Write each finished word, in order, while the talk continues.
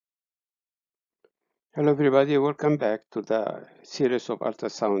Hello everybody, welcome back to the series of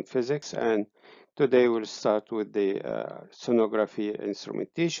ultrasound physics, and today we'll start with the sonography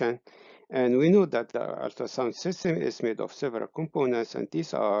instrumentation. And we know that the ultrasound system is made of several components, and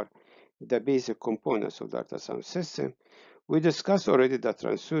these are the basic components of the ultrasound system. We discussed already the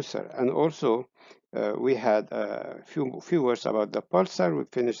transducer, and also we had a few words about the pulsar. We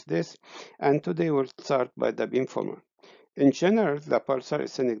finished this, and today we'll start by the beamformer. In general, the pulsar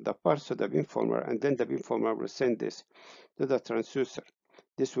is sending the pulse to the beamformer, and then the beamformer will send this to the transducer.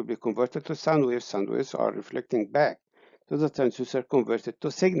 This will be converted to sound waves. Sound waves are reflecting back to the transducer, converted to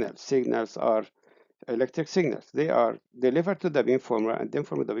signals. Signals are electric signals. They are delivered to the beamformer and then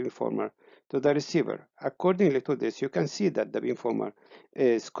from the beamformer to the receiver. Accordingly to this, you can see that the beamformer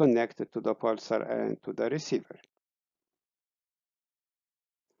is connected to the pulsar and to the receiver.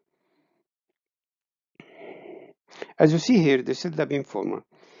 As you see here, this is the beamformer,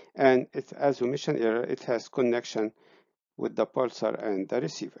 and as we mentioned earlier, it has connection with the pulsar and the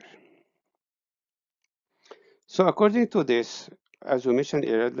receiver. So according to this, as we mentioned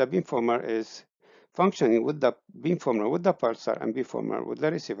earlier, the beamformer is functioning with the beamformer with the pulsar and beamformer with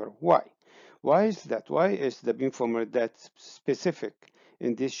the receiver. Why? Why is that? Why is the beamformer that specific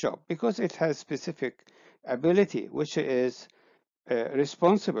in this job? Because it has specific ability, which is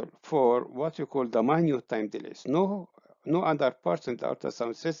responsible for what you call the minute time delays. No other parts in the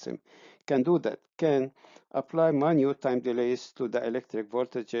ultrasound system can do that, can apply minute time delays to the electric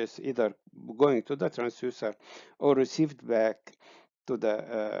voltages, either going to the transducer or received back to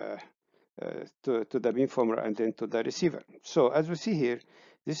the beamformer and then to the receiver. So as we see here,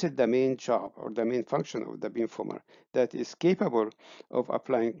 this is the main job or the main function of the beamformer that is capable of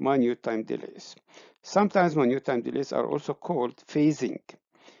applying minute time delays. Sometimes minute time delays are also called phasing.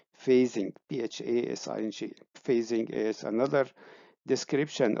 Phasing, P-H-A-S-I-N-G. Phasing is another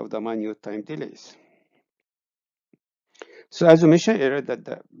description of the minute time delays. So as we mentioned earlier, that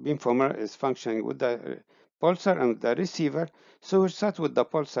the beamformer is functioning with the pulsar and the receiver. So we'll start with the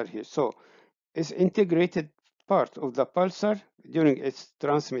pulsar here. So it's integrated part of the pulsar during its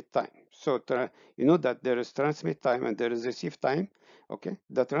transmit time. So you know that there is transmit time and there is receive time. Okay,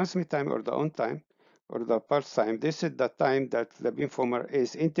 the transmit time or the on time or the pulse time, this is the time that the beamformer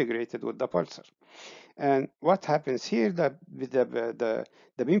is integrated with the pulsar. And what happens here, the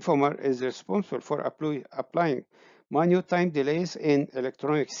beamformer is responsible for applying minute time delays in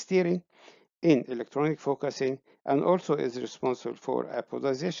electronic steering, in electronic focusing, and also is responsible for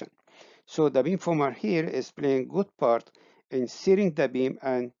apologization. So the beamformer here is playing good part in steering the beam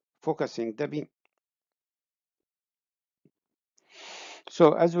and focusing the beam.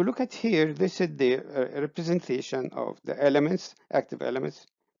 So as we look at here, this is the representation of the elements, active elements,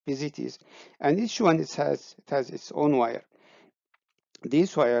 PZTs, and each one has its own wire.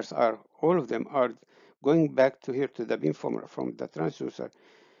 These wires are, all of them are going back to here to the beamformer from the transducer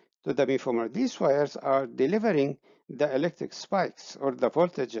to the beamformer. These wires are delivering the electric spikes or the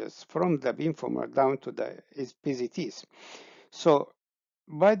voltages from the beamformer down to the PZTs. So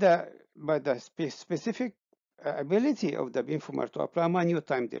by the specific ability of the beamformer to apply minute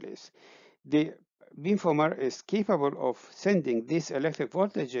time delays, the beamformer is capable of sending these electric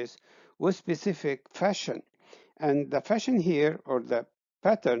voltages with specific fashion. And the fashion here, or the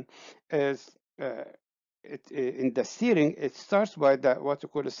pattern, is in the steering, it starts by what you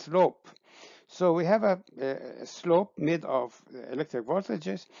call a slope. So we have a slope made of electric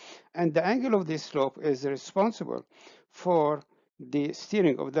voltages, and the angle of this slope is responsible for the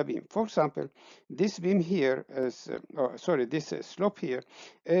steering of the beam. For example, this beam here is, this slope here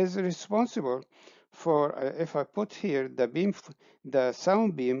is responsible for, if I put here the beam, the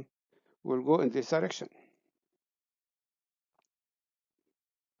sound beam will go in this direction.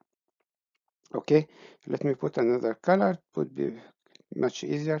 Okay, let me put another color, would be much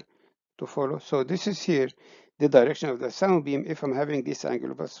easier to follow. So this is here the direction of the sound beam if I'm having this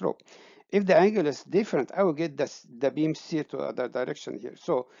angle of a slope. If the angle is different, I will get the beam steer to other direction here.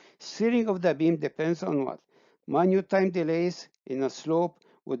 So steering of the beam depends on what? Minute time delays in a slope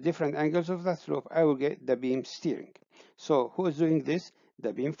with different angles of the slope, I will get the beam steering. So who is doing this?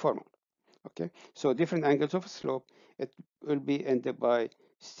 The beamformer. Okay, so different angles of slope, it will be ended by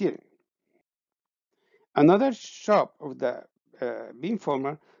steering. Another job of the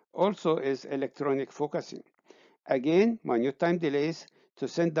beamformer also is electronic focusing. Again, minute time delays to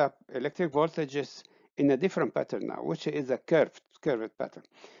send up electric voltages in a different pattern now, which is a curved pattern.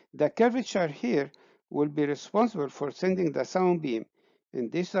 The curvature here will be responsible for sending the sound beam in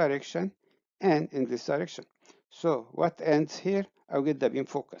this direction and in this direction. So what ends here? I'll get the beam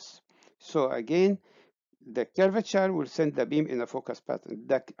focus. So again, the curvature will send the beam in a focus pattern.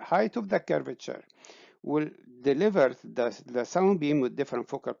 The height of the curvature will deliver the sound beam with different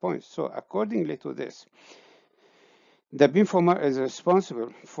focal points. So accordingly to this, the beamformer is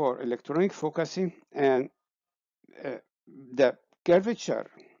responsible for electronic focusing, and uh, the curvature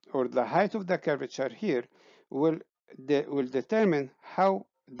or the height of the curvature here will determine how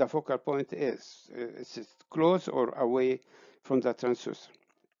the focal point is. Is it close or away from the transducer?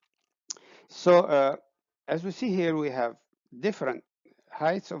 So as we see here, we have different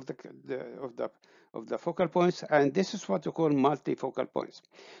heights of the focal points, and this is what we call multifocal points.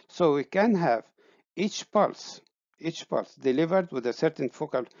 So we can have each pulse, delivered with a certain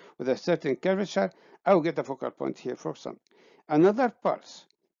curvature. I will get a focal point here, for example. Another pulse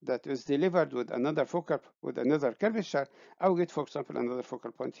that is delivered with another curvature, I will get, for example, another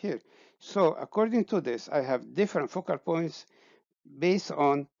focal point here. So according to this, I have different focal points based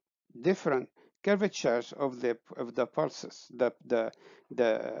on different curvatures of the pulses, the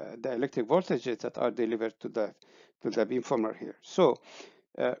electric voltages that are delivered to the beamformer here. So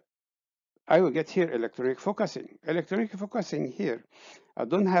I will get here electronic focusing. Electronic focusing here, I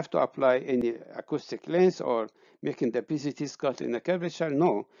don't have to apply any acoustic lens or making the PCTs cut in a curvature.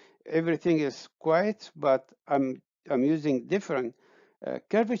 No, everything is quiet, but I'm using different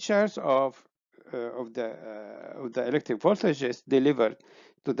curvatures of the electric voltages delivered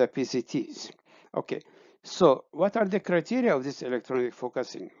to the PCTs. Okay, so what are the criteria of this electronic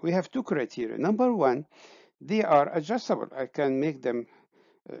focusing? We have two criteria. Number one, they are adjustable. I can make them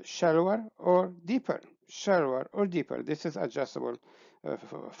shallower or deeper. This is adjustable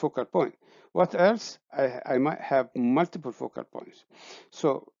focal point. What else? I might have multiple focal points.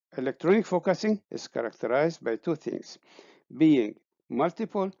 So electronic focusing is characterized by two things: being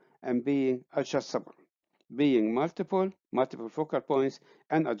multiple and being adjustable. Being multiple focal points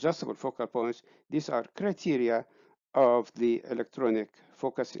and adjustable focal points, these are criteria of the electronic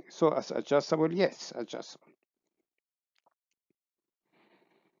focusing. So as adjustable, yes, adjustable.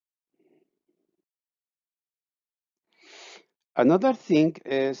 Another thing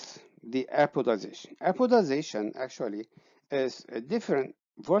is the apodization. Apodization actually is different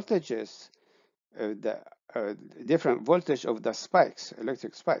voltages, the different voltage of the spikes,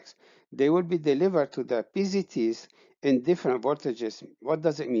 electric spikes. They will be delivered to the PZTs in different voltages. What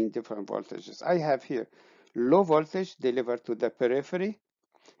does it mean, different voltages? I have here low voltage delivered to the periphery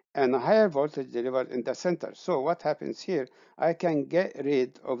and a higher voltage delivered in the center. So what happens here? I can get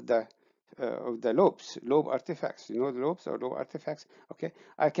rid of the lobe artifacts. You know the lobes or lobe artifacts? Okay,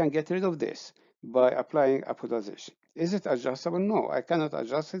 I can get rid of this by applying apodization. Is it adjustable? No, I cannot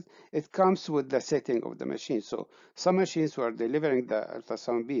adjust it. It comes with the setting of the machine. So some machines who are delivering the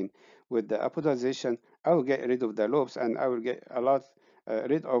ultrasound beam with the apodization, I will get rid of the lobes, and I will get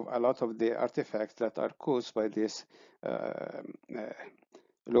rid of a lot of the artifacts that are caused by this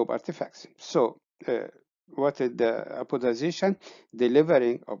lobe artifacts. So what is the apodization?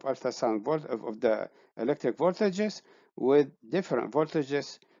 Delivering of ultrasound of the electric voltages with different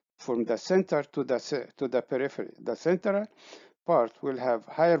voltages from the center to the periphery. The central part will have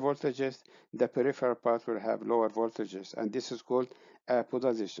higher voltages, the peripheral part will have lower voltages, and this is called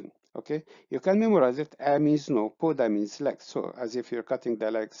apodization. Okay, you can memorize it. A means no, poda means legs, so as if you're cutting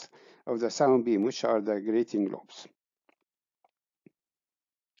the legs of the sound beam, which are the grating lobes.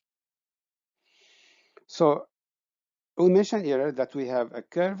 So we mentioned earlier that we have a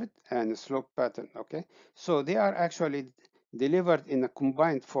curved and a slope pattern. Okay, so they are actually delivered in a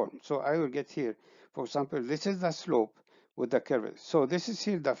combined form. So I will get here, for example, this is the slope with the curve. So this is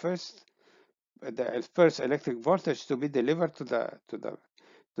here the first electric voltage to be delivered to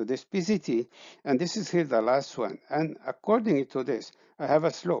this PCT, and this is here the last one. And according to this, I have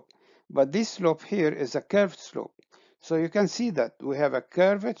a slope, but this slope here is a curved slope. So you can see that we have a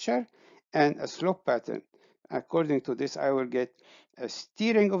curvature and a slope pattern. According to this, I will get a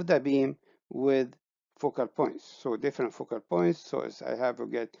steering of the beam with focal points. So different focal points. So as I have to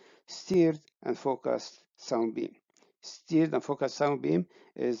get steered and focused sound beam. Steered and focused sound beam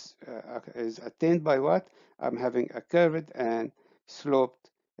is attained by what? I'm having a curved and sloped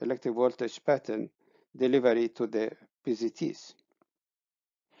electric voltage pattern delivery to the PZTs.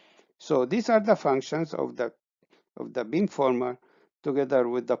 So these are the functions of the beamformer together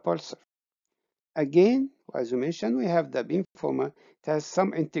with the pulsar. Again, as we mentioned, we have the beamformer. It has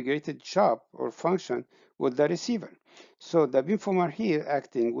some integrated job or function with the receiver. So the beamformer here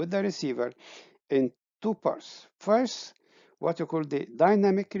acting with the receiver in two parts. First, what you call the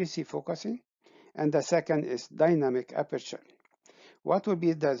dynamic receive focusing, and the second is dynamic aperture. What will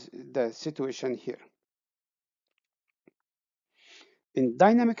be the situation here? In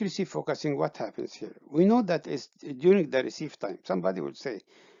dynamic receive focusing, what happens here? We know that it's during the receive time. Somebody would say,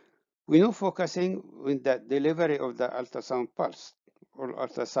 we know focusing with the delivery of the ultrasound pulse or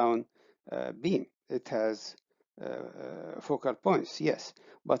ultrasound beam. It has focal points, yes.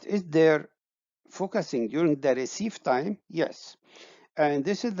 But is there focusing during the receive time? Yes. And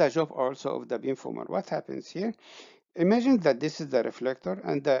this is the job also of the beamformer. What happens here? Imagine that this is the reflector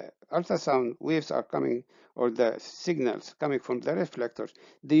and the ultrasound waves are coming, or the signals coming from the reflectors.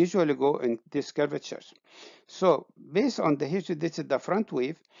 They usually go in these curvatures. So based on the history, this is the front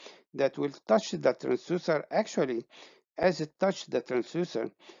wave that will touch the transducer. Actually, as it touches the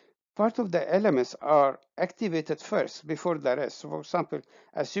transducer, part of the elements are activated first before the rest. So for example,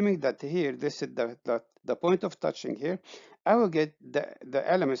 assuming that here, this is the point of touching here, I will get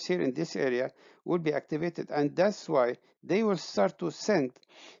the elements here in this area will be activated, and that's why they will start to send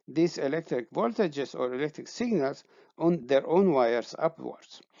these electric voltages or electric signals on their own wires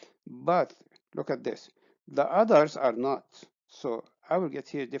upwards. But look at this, the others are not. So I will get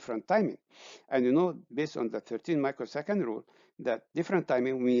here different timing. And you know, based on the 13 microsecond rule, that different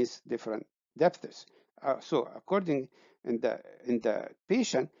timing means different depths. So according in the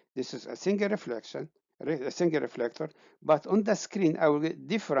patient, this is a single reflection, a single reflector, but on the screen I will get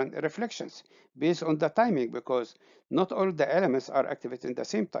different reflections based on the timing, because not all the elements are activated at the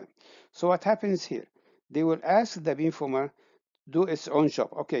same time. So what happens here? They will ask the beamformer do its own job.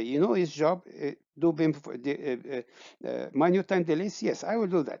 Okay, you know its job, do beam minute time delays. Yes, I will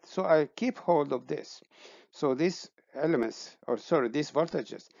do that. So I keep hold of this. So these elements, or sorry, these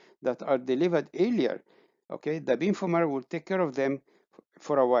voltages that are delivered earlier, okay, the beamformer will take care of them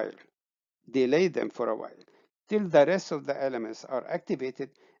for a while, delay them for a while, till the rest of the elements are activated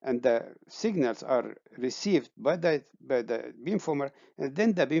and the signals are received by the beamformer, and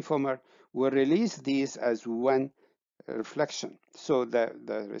then the beamformer will release these as one reflection. So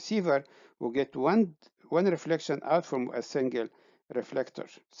the receiver will get one reflection out from a single reflector.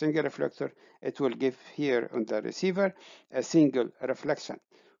 Single reflector, it will give here on the receiver a single reflection.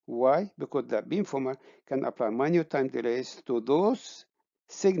 Why? Because the beamformer can apply minute time delays to those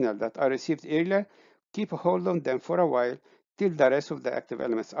signals that are received earlier, keep a hold on them for a while till the rest of the active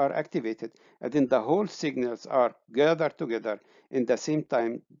elements are activated, and then the whole signals are gathered together in the same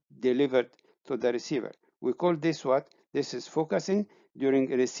time delivered to the receiver. We call this what? This is focusing during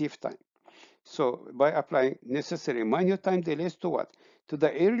receive time. So by applying necessary minute time delays to what? To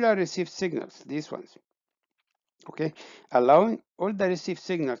the earlier received signals, these ones. Okay, allowing all the received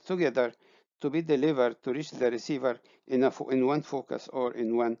signals together to be delivered to reach the receiver in one focus or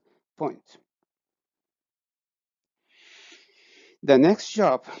in one point. The next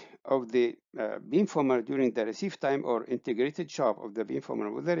job of the beamformer during the receive time, or integrated job of the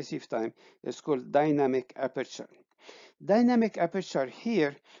beamformer with the receive time, is called dynamic aperture. Dynamic aperture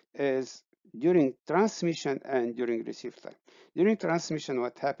here is during transmission and during receive time. During transmission,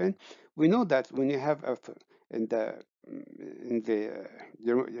 what happened? We know that when you have in the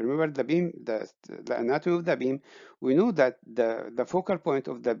you remember the beam, the anatomy of the beam. We know that the focal point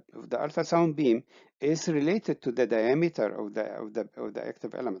of the ultrasound beam is related to the diameter of the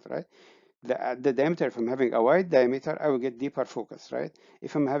active element, right? The diameter, if I'm having a wide diameter, I will get deeper focus, right?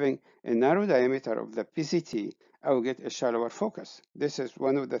 If I'm having a narrow diameter of the PCT, I will get a shallower focus. This is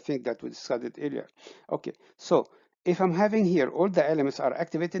one of the things that we studied earlier. Okay, so if I'm having here all the elements are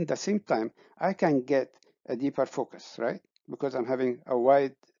activated at the same time, I can get a deeper focus, right? Because I'm having a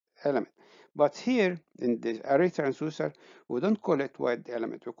wide element. But here in the array transducer, we don't call it wide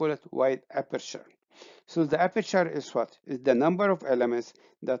element, we call it wide aperture. So the aperture is what? Is the number of elements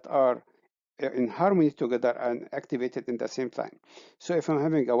that are in harmony together and activated in the same time. So if I'm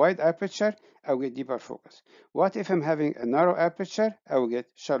having a wide aperture, I will get deeper focus. What if I'm having a narrow aperture? I will get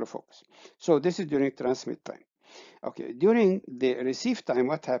shallow focus. So this is during transmit time. Okay, during the receive time,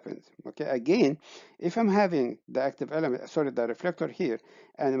 what happens? Okay, again, if I'm having the active element, sorry, the reflector here,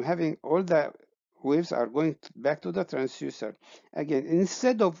 and I'm having all the waves are going back to the transducer, again,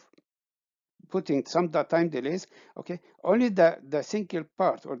 instead of putting some time delays, okay, only the single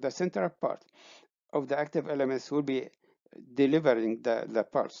part or the central part of the active elements will be delivering the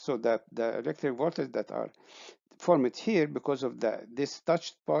pulse. So the electric voltage that are formed here because of this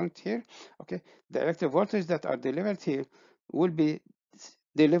touched point here, okay, the electric voltage that are delivered here will be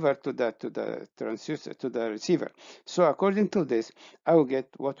delivered to the transducer, to the receiver. So according to this, I will get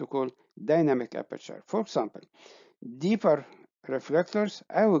what we call dynamic aperture. For example, deeper reflectors,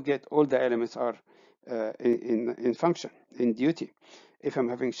 I will get all the elements are in function, in duty. If I'm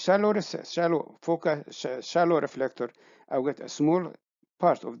having shallow focus, shallow reflector, I will get a small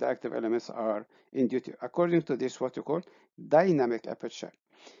part of the active elements are in duty. According to this, what you call dynamic aperture.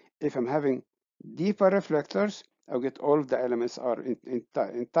 If I'm having deeper reflectors, I'll get all of the elements are in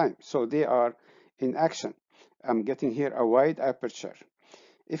time. So they are in action. I'm getting here a wide aperture.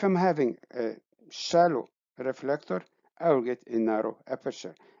 If I'm having a shallow reflector, I will get a narrow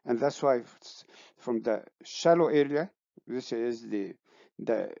aperture. And that's why from the shallow area, this is the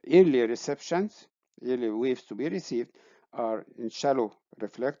early receptions, early waves to be received are in shallow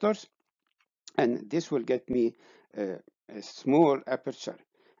reflectors, and this will get me a small aperture.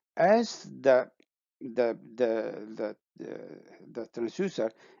 As the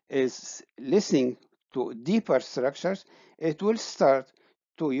transducer is listening to deeper structures, it will start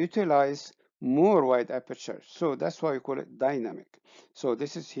to utilize more wide aperture. So that's why we call it dynamic. So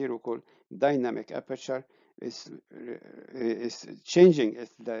this is here we call dynamic aperture. Is changing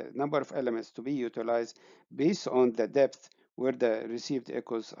the number of elements to be utilized based on the depth where the received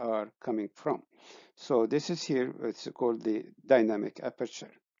echoes are coming from. So this is here, it's called the dynamic aperture.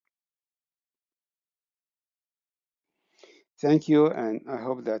 Thank you, and I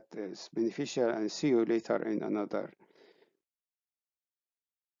hope that is beneficial, and see you later in another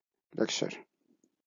lecture.